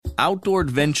outdoor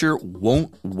adventure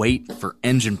won't wait for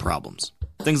engine problems.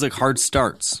 Things like hard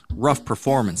starts, rough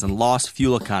performance, and lost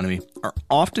fuel economy are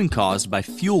often caused by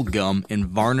fuel gum and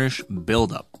varnish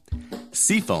buildup.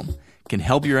 Seafoam can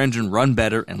help your engine run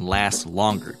better and last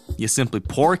longer. You simply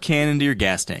pour a can into your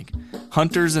gas tank.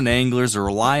 Hunters and anglers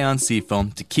rely on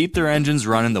Seafoam to keep their engines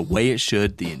running the way it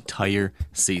should the entire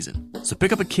season. So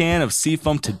pick up a can of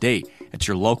Seafoam today at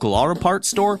your local auto parts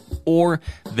store or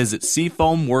visit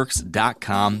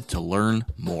seafoamworks.com to learn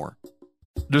more.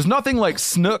 There's nothing like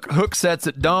snook hook sets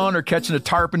at dawn or catching a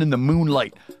tarpon in the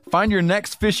moonlight. Find your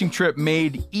next fishing trip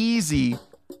made easy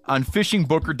on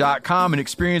fishingbooker.com and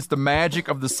experience the magic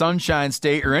of the Sunshine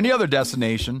State or any other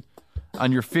destination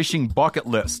on your fishing bucket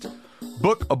list.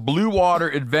 Book a blue water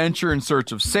adventure in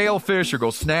search of sailfish or go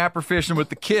snapper fishing with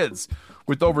the kids.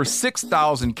 With over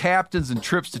 6,000 captains and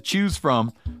trips to choose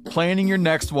from, planning your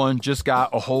next one just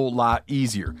got a whole lot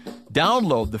easier.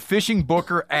 Download the Fishing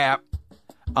Booker app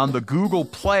on the Google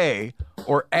Play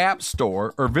or App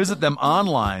Store or visit them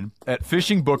online at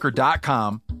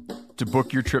fishingbooker.com to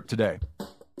book your trip today.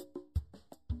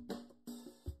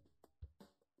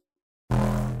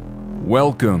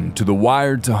 Welcome to the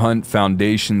Wired to Hunt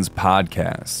Foundation's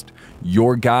podcast,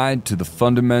 your guide to the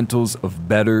fundamentals of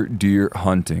better deer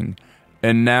hunting.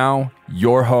 And now,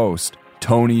 your host,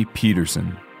 Tony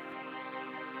Peterson.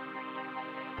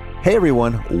 Hey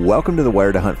everyone, welcome to the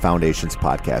Wired to Hunt Foundation's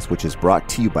podcast, which is brought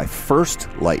to you by First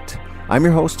Light. I'm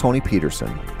your host, Tony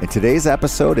Peterson, and today's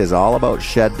episode is all about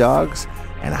shed dogs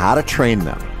and how to train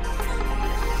them.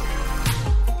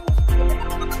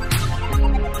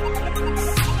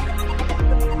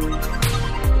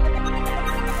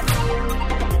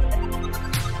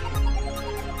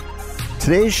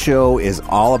 Today's show is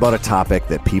all about a topic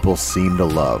that people seem to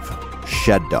love,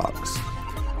 shed dogs.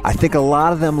 I think a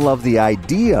lot of them love the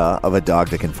idea of a dog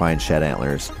that can find shed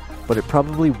antlers, but it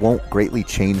probably won't greatly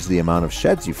change the amount of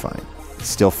sheds you find. It's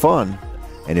still fun,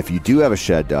 and if you do have a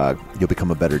shed dog, you'll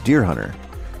become a better deer hunter,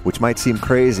 which might seem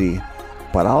crazy,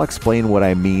 but I'll explain what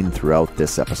I mean throughout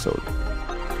this episode.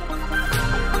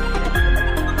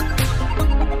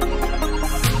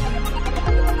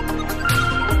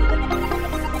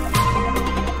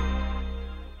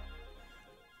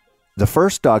 The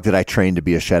first dog that I trained to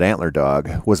be a shed antler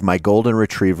dog was my golden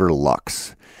retriever,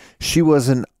 Lux. She was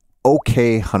an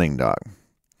okay hunting dog,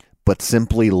 but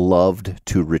simply loved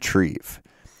to retrieve.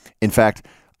 In fact,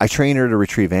 I trained her to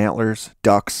retrieve antlers,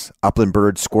 ducks, upland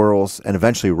birds, squirrels, and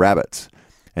eventually rabbits.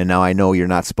 And now I know you're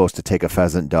not supposed to take a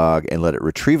pheasant dog and let it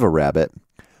retrieve a rabbit,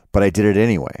 but I did it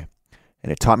anyway.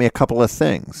 And it taught me a couple of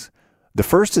things. The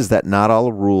first is that not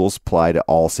all rules apply to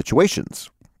all situations,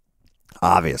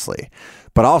 obviously.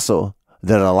 But also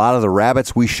that a lot of the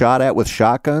rabbits we shot at with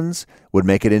shotguns would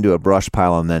make it into a brush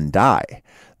pile and then die.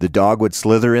 The dog would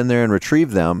slither in there and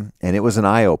retrieve them, and it was an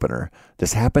eye-opener.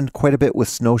 This happened quite a bit with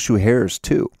snowshoe hares,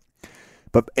 too.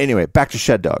 But anyway, back to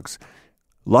shed dogs.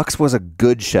 Lux was a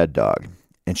good shed dog,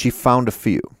 and she found a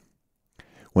few.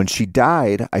 When she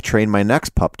died, I trained my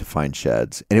next pup to find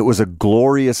sheds, and it was a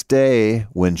glorious day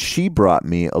when she brought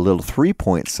me a little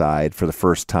 3-point side for the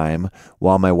first time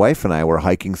while my wife and I were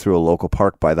hiking through a local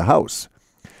park by the house.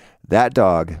 That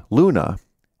dog, Luna,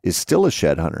 is still a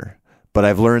shed hunter, but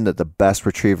I've learned that the best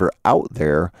retriever out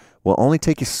there will only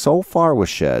take you so far with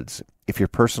sheds if your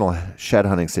personal shed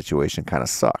hunting situation kind of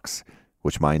sucks,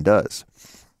 which mine does.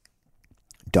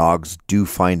 Dogs do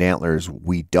find antlers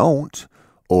we don't.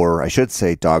 Or I should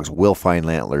say dogs will find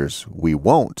antlers we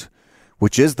won't,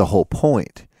 which is the whole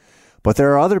point. But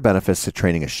there are other benefits to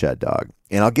training a shed dog,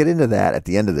 and I'll get into that at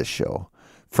the end of this show.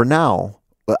 For now,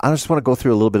 I just want to go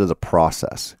through a little bit of the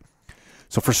process.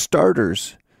 So for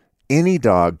starters, any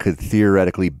dog could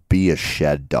theoretically be a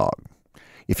shed dog.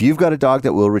 If you've got a dog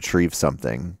that will retrieve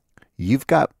something, you've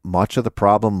got much of the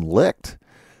problem licked.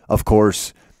 Of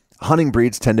course, hunting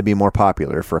breeds tend to be more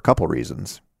popular for a couple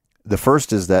reasons. The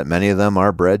first is that many of them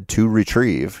are bred to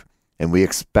retrieve, and we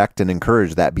expect and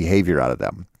encourage that behavior out of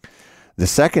them. The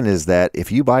second is that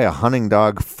if you buy a hunting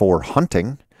dog for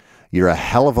hunting, you're a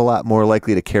hell of a lot more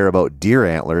likely to care about deer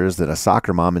antlers than a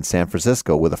soccer mom in San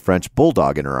Francisco with a French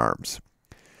bulldog in her arms.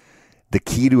 The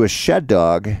key to a shed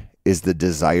dog is the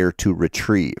desire to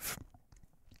retrieve.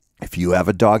 If you have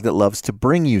a dog that loves to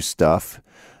bring you stuff,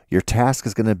 your task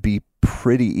is going to be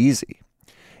pretty easy.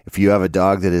 If you have a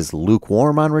dog that is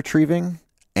lukewarm on retrieving,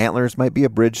 antlers might be a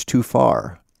bridge too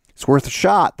far. It's worth a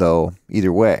shot, though,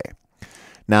 either way.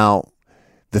 Now,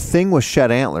 the thing with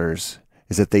shed antlers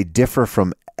is that they differ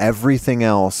from everything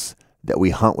else that we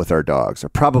hunt with our dogs, or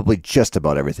probably just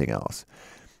about everything else,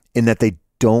 in that they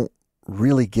don't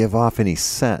really give off any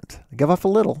scent. They give off a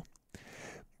little.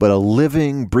 But a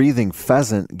living, breathing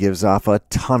pheasant gives off a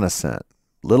ton of scent.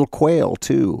 Little quail,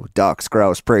 too. Ducks,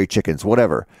 grouse, prairie chickens,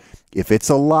 whatever. If it's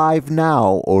alive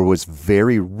now or was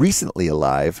very recently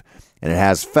alive and it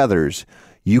has feathers,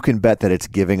 you can bet that it's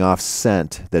giving off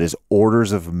scent that is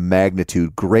orders of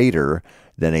magnitude greater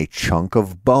than a chunk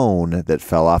of bone that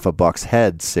fell off a buck's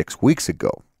head 6 weeks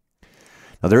ago.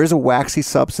 Now, there is a waxy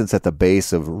substance at the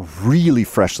base of really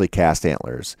freshly cast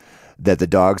antlers that the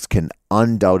dogs can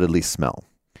undoubtedly smell.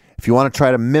 If you want to try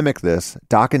to mimic this,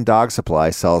 Doc and Dog Supply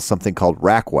sells something called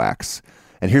rack wax.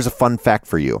 And here's a fun fact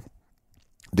for you.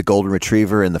 The golden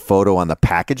retriever in the photo on the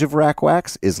package of rack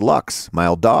wax is Lux, my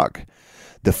old dog.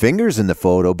 The fingers in the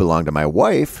photo belong to my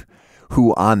wife,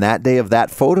 who on that day of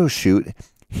that photo shoot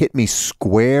hit me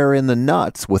square in the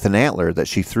nuts with an antler that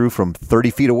she threw from 30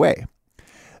 feet away.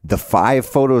 The 5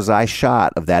 photos I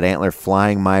shot of that antler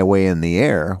flying my way in the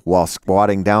air while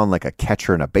squatting down like a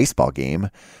catcher in a baseball game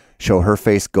show her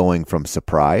face going from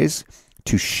surprise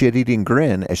to shit-eating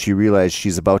grin as she realized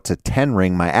she's about to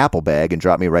 10-ring my apple bag and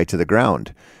drop me right to the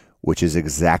ground, which is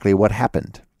exactly what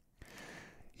happened.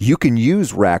 You can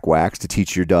use rack wax to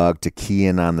teach your dog to key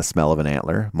in on the smell of an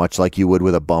antler, much like you would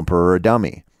with a bumper or a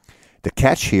dummy. The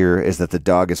catch here is that the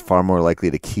dog is far more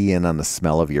likely to key in on the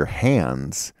smell of your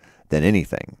hands than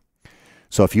anything.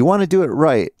 So if you want to do it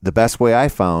right, the best way I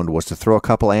found was to throw a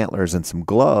couple antlers and some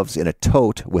gloves in a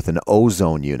tote with an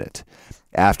ozone unit.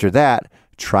 After that,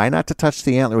 try not to touch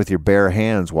the antler with your bare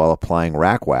hands while applying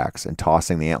rack wax and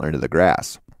tossing the antler into the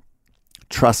grass.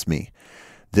 Trust me,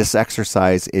 this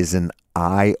exercise is an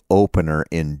eye-opener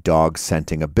in dog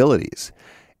scenting abilities.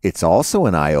 It's also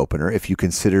an eye-opener if you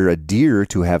consider a deer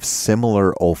to have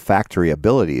similar olfactory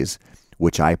abilities,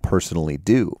 which I personally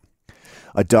do.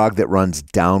 A dog that runs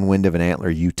downwind of an antler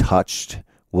you touched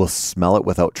will smell it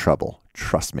without trouble.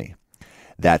 Trust me.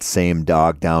 That same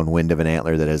dog downwind of an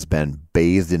antler that has been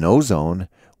bathed in ozone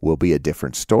will be a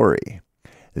different story.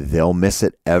 They'll miss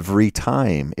it every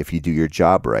time if you do your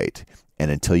job right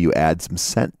and until you add some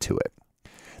scent to it.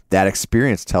 That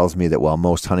experience tells me that while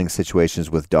most hunting situations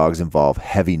with dogs involve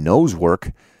heavy nose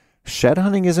work, shed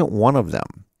hunting isn't one of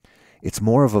them. It's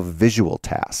more of a visual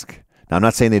task. Now, I'm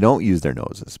not saying they don't use their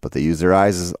noses, but they use their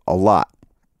eyes a lot.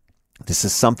 This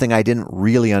is something I didn't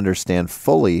really understand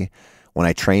fully when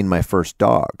I trained my first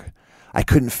dog. I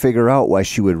couldn't figure out why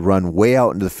she would run way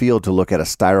out into the field to look at a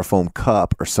styrofoam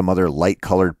cup or some other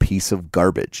light-colored piece of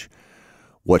garbage.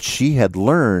 What she had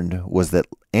learned was that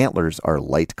antlers are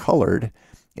light-colored,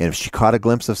 and if she caught a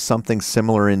glimpse of something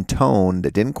similar in tone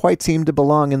that didn't quite seem to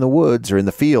belong in the woods or in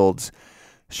the fields,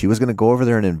 she was going to go over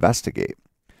there and investigate.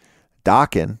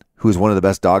 Dokken, who is one of the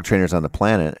best dog trainers on the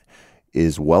planet,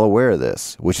 is well aware of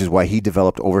this, which is why he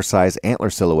developed oversized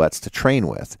antler silhouettes to train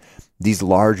with. These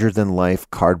larger-than-life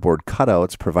cardboard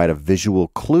cutouts provide a visual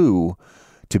clue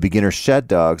to beginner shed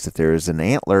dogs that there is an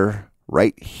antler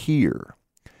right here.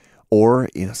 Or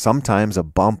sometimes a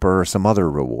bumper or some other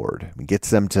reward. It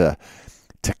gets them to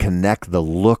connect the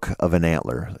look of an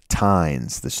antler, the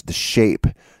tines, the shape,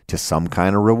 to some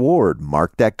kind of reward.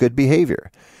 Mark that good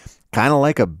behavior. Kind of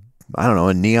like a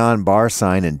neon bar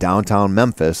sign in downtown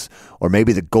Memphis, or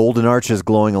maybe the golden arches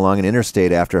glowing along an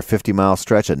interstate after a 50-mile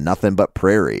stretch of nothing but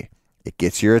prairie. It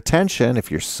gets your attention if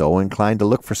you're so inclined to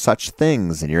look for such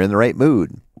things and you're in the right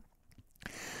mood.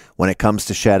 When it comes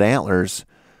to shed antlers,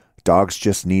 dogs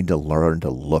just need to learn to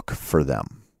look for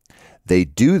them. They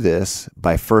do this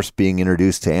by first being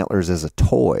introduced to antlers as a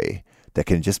toy that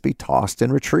can just be tossed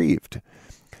and retrieved.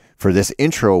 For this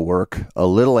intro work, a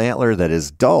little antler that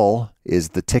is dull is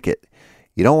the ticket.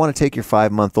 You don't want to take your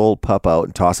 5-month-old pup out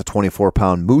and toss a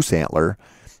 24-pound moose antler,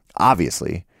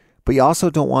 obviously, but you also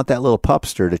don't want that little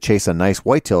pupster to chase a nice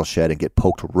whitetail shed and get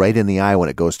poked right in the eye when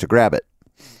it goes to grab it.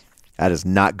 That is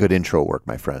not good intro work,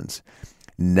 my friends.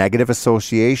 Negative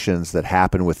associations that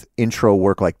happen with intro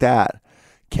work like that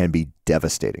can be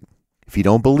devastating. If you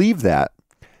don't believe that,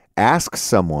 ask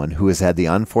someone who has had the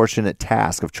unfortunate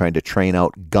task of trying to train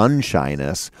out gun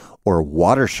shyness or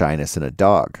water shyness in a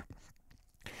dog.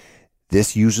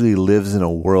 This usually lives in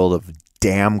a world of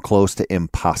damn close to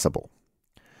impossible.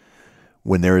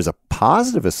 When there is a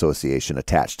positive association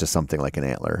attached to something like an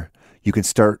antler, you can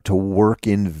start to work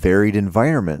in varied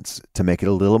environments to make it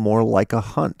a little more like a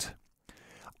hunt.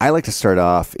 I like to start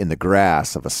off in the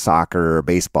grass of a soccer or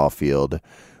baseball field,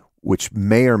 which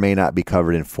may or may not be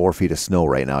covered in 4 feet of snow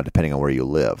right now, depending on where you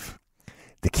live.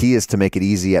 The key is to make it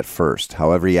easy at first,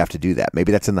 however you have to do that.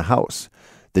 Maybe that's in the house.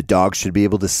 The dog should be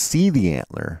able to see the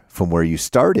antler from where you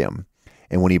start him,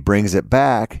 and when he brings it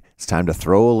back, it's time to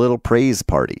throw a little praise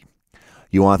party.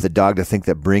 You want the dog to think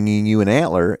that bringing you an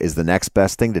antler is the next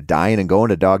best thing to dying and going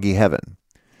to doggy heaven.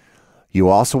 You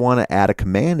also want to add a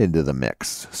command into the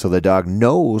mix so the dog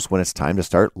knows when it's time to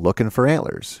start looking for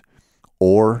antlers.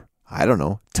 Or, I don't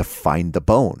know, to find the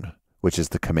bone, which is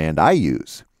the command I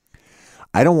use.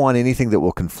 I don't want anything that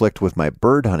will conflict with my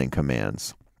bird hunting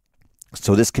commands.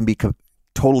 So this can be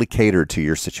totally catered to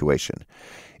your situation.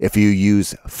 If you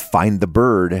use find the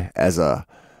bird as a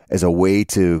way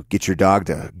to get your dog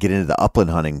to get into the upland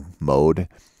hunting mode,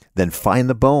 then find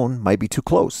the bone might be too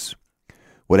close.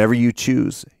 Whatever you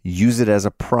choose, use it as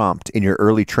a prompt in your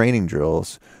early training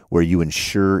drills where you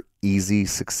ensure easy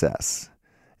success.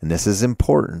 And this is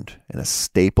important and a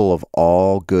staple of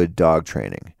all good dog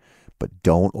training. But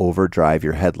don't overdrive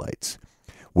your headlights.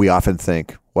 We often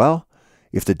think, well,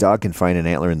 if the dog can find an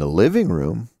antler in the living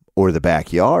room or the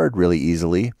backyard really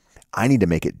easily, I need to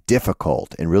make it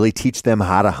difficult and really teach them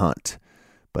how to hunt.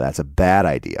 But that's a bad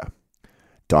idea.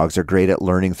 Dogs are great at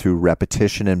learning through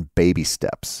repetition and baby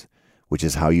steps, which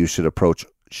is how you should approach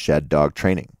shed dog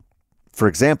training. For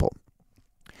example,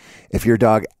 if your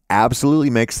dog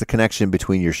absolutely makes the connection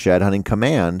between your shed hunting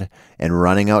command and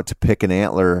running out to pick an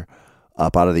antler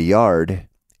up out of the yard,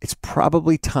 it's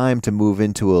probably time to move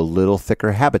into a little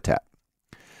thicker habitat.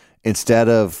 Instead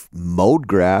of mowed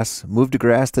grass, move to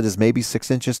grass that is maybe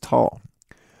 6 inches tall.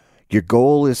 Your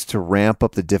goal is to ramp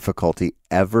up the difficulty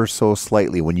ever so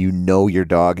slightly when you know your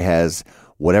dog has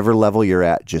whatever level you're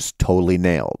at just totally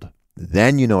nailed.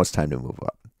 Then you know it's time to move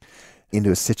up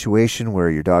into a situation where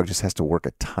your dog just has to work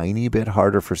a tiny bit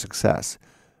harder for success.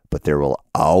 But there will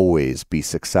always be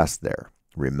success there.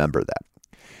 Remember that.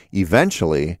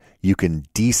 Eventually, you can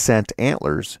descent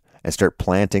antlers and start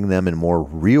planting them in more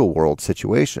real-world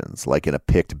situations, like in a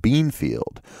picked bean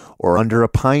field or under a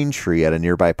pine tree at a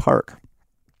nearby park.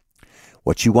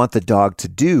 What you want the dog to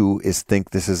do is think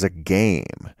this is a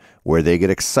game where they get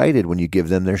excited when you give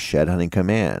them their shed hunting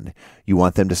command. You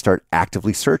want them to start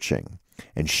actively searching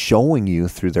and showing you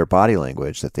through their body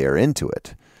language that they are into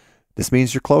it. This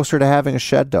means you're closer to having a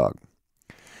shed dog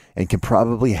and can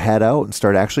probably head out and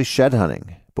start actually shed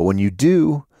hunting. But when you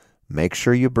do, make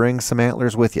sure you bring some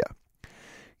antlers with you.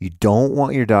 You don't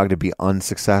want your dog to be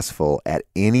unsuccessful at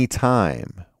any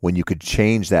time when you could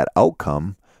change that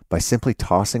outcome by simply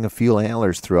tossing a few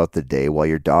antlers throughout the day while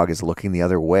your dog is looking the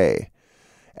other way.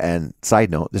 And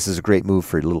side note, this is a great move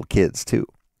for little kids too.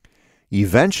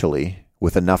 Eventually,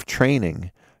 with enough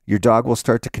training, your dog will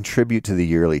start to contribute to the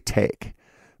yearly take.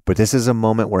 But this is a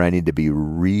moment where I need to be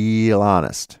real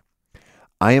honest.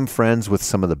 I am friends with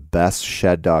some of the best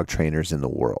shed dog trainers in the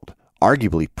world,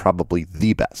 arguably probably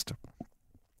the best.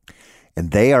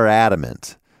 And they are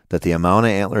adamant that the amount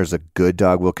of antlers a good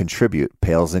dog will contribute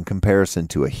pales in comparison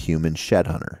to a human shed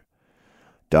hunter.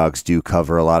 Dogs do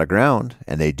cover a lot of ground,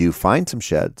 and they do find some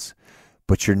sheds,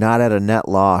 but you're not at a net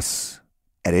loss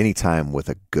at any time with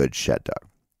a good shed dog.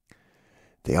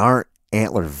 They aren't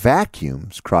antler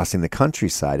vacuums crossing the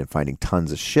countryside and finding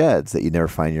tons of sheds that you never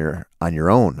find on your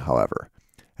own, however.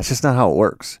 That's just not how it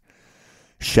works.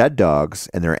 Shed dogs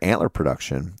and their antler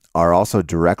production are also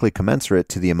directly commensurate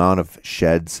to the amount of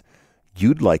sheds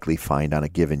you'd likely find on a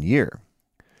given year.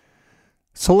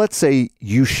 So let's say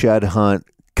you shed hunt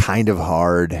kind of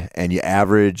hard and you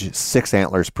average 6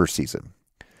 antlers per season.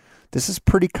 This is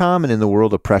pretty common in the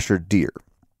world of pressured deer.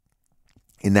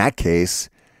 In that case,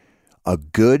 a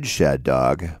good shed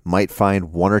dog might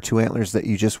find 1 or 2 antlers that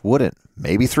you just wouldn't,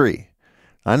 maybe 3.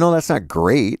 I know that's not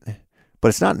great, but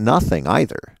it's not nothing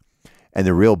either. And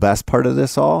the real best part of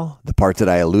this all, the part that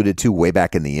I alluded to way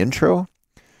back in the intro,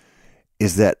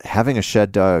 is that having a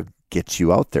shed dog gets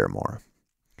you out there more.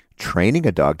 Training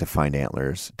a dog to find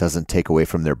antlers doesn't take away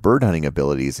from their bird hunting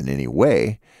abilities in any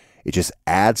way. It just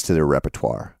adds to their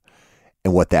repertoire.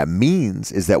 And what that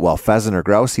means is that while pheasant or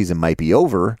grouse season might be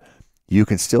over, you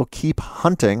can still keep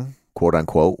hunting, quote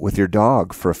unquote, with your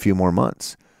dog for a few more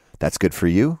months. That's good for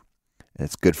you, and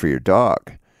it's good for your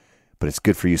dog. But it's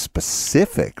good for you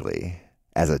specifically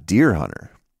as a deer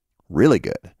hunter. Really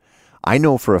good. I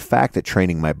know for a fact that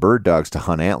training my bird dogs to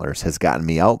hunt antlers has gotten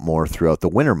me out more throughout the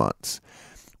winter months,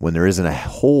 when there isn't a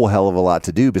whole hell of a lot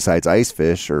to do besides ice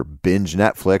fish or binge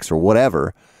Netflix or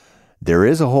whatever. There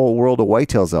is a whole world of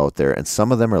whitetails out there, and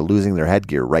some of them are losing their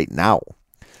headgear right now.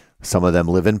 Some of them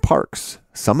live in parks.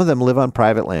 Some of them live on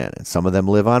private land, and some of them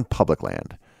live on public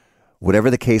land.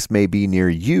 Whatever the case may be near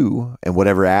you and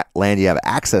whatever land you have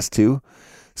access to,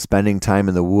 spending time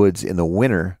in the woods in the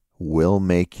winter will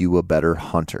make you a better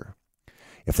hunter.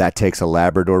 If that takes a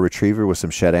Labrador Retriever with some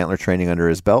shed antler training under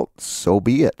his belt, so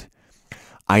be it.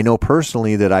 I know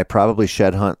personally that I probably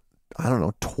shed hunt,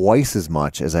 twice as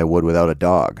much as I would without a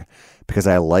dog, because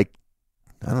I like,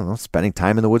 spending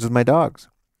time in the woods with my dogs.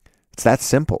 It's that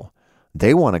simple.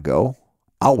 They want to go,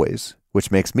 always,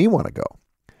 which makes me want to go.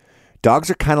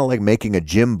 Dogs are kind of like making a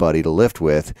gym buddy to lift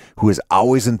with who is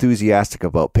always enthusiastic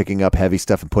about picking up heavy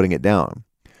stuff and putting it down.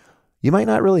 You might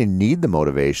not really need the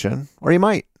motivation, or you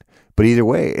might, but either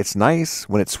way, it's nice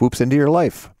when it swoops into your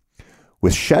life.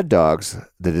 With shed dogs,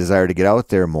 the desire to get out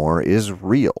there more is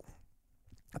real.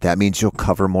 That means you'll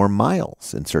cover more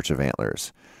miles in search of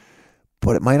antlers.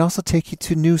 But it might also take you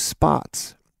to new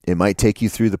spots. It might take you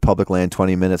through the public land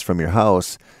 20 minutes from your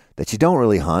house that you don't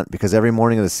really hunt because every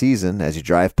morning of the season, as you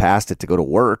drive past it to go to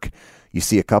work, you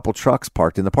see a couple trucks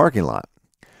parked in the parking lot.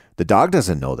 The dog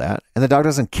doesn't know that, and the dog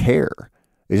doesn't care.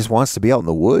 It just wants to be out in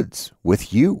the woods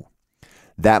with you.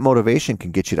 That motivation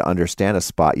can get you to understand a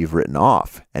spot you've written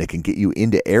off, and it can get you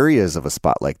into areas of a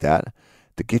spot like that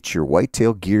get your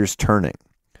whitetail gears turning.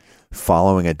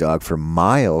 Following a dog for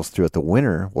miles throughout the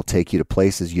winter will take you to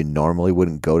places you normally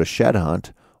wouldn't go to shed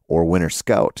hunt or winter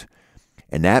scout.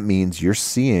 And that means you're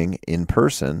seeing in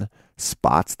person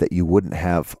spots that you wouldn't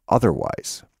have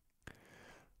otherwise.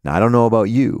 Now, I don't know about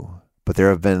you, but there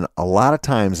have been a lot of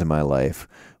times in my life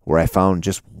where I found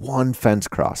just one fence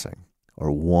crossing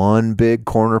or one big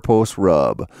corner post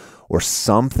rub or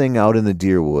something out in the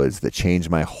deer woods that changed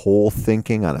my whole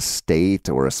thinking on a state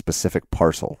or a specific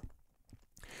parcel.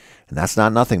 And that's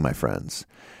not nothing, my friends.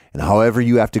 And however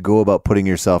you have to go about putting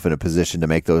yourself in a position to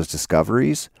make those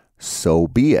discoveries, so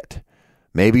be it.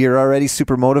 Maybe you're already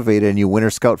super motivated and you winter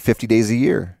scout 50 days a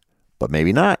year, but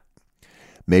maybe not.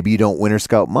 Maybe you don't winter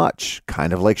scout much,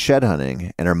 kind of like shed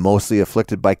hunting, and are mostly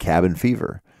afflicted by cabin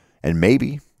fever. And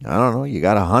maybe, I don't know, you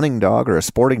got a hunting dog or a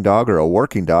sporting dog or a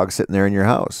working dog sitting there in your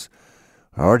house.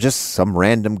 Or just some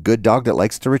random good dog that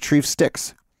likes to retrieve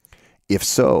sticks. If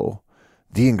so,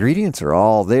 the ingredients are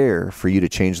all there for you to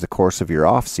change the course of your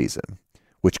off season,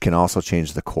 which can also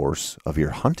change the course of your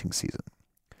hunting season.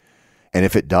 And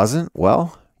if it doesn't,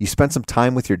 well, you spent some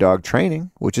time with your dog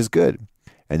training, which is good.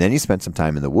 And then you spent some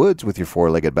time in the woods with your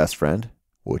four-legged best friend,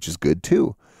 which is good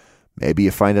too. Maybe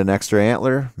you find an extra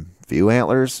antler, few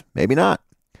antlers, maybe not.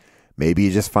 Maybe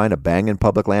you just find a banging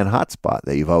public land hotspot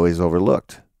that you've always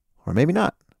overlooked, or maybe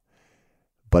not.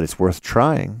 But it's worth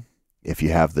trying if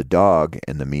you have the dog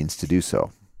and the means to do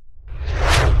so.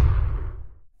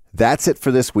 That's it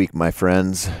for this week, my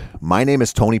friends. My name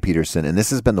is Tony Peterson, and this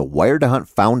has been the Wired to Hunt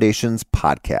Foundation's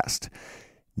podcast.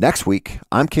 Next week,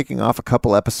 I'm kicking off a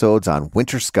couple episodes on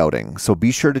winter scouting, so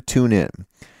be sure to tune in.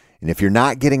 And if you're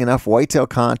not getting enough whitetail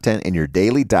content in your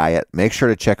daily diet, make sure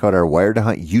to check out our Wired to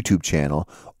Hunt YouTube channel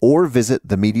or visit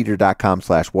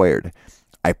themeateater.com/wired.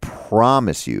 I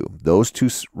promise you, those two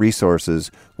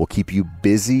resources will keep you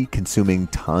busy consuming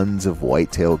tons of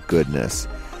whitetail goodness.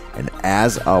 And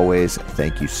as always,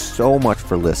 thank you so much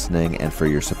for listening and for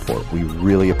your support. We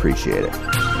really appreciate it.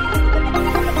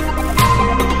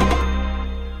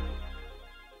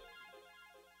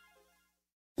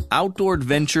 Outdoor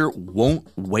adventure won't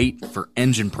wait for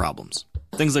engine problems.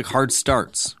 Things like hard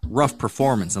starts, rough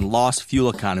performance, and lost fuel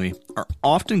economy are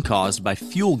often caused by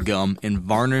fuel gum and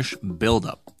varnish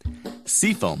buildup.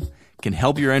 Seafoam can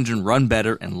help your engine run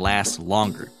better and last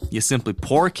longer. You simply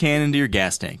pour a can into your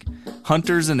gas tank.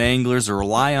 Hunters and anglers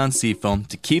rely on Seafoam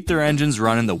to keep their engines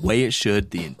running the way it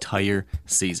should the entire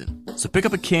season. So pick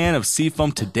up a can of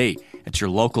Seafoam today at your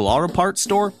local auto parts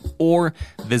store or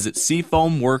visit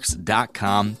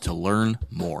seafoamworks.com to learn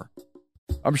more.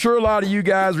 I'm sure a lot of you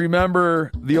guys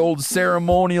remember the old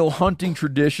ceremonial hunting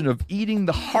tradition of eating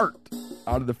the heart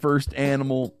out of the first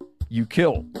animal you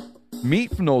kill.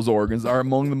 Meat from those organs are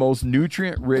among the most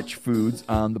nutrient-rich foods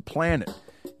on the planet.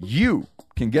 You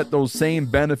can get those same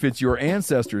benefits your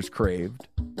ancestors craved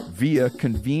via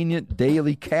convenient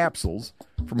daily capsules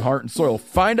from Heart and Soil.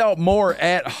 Find out more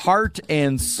at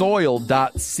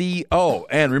heartandsoil.co.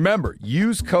 And remember,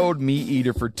 use code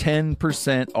MeatEater for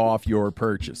 10% off your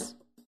purchase.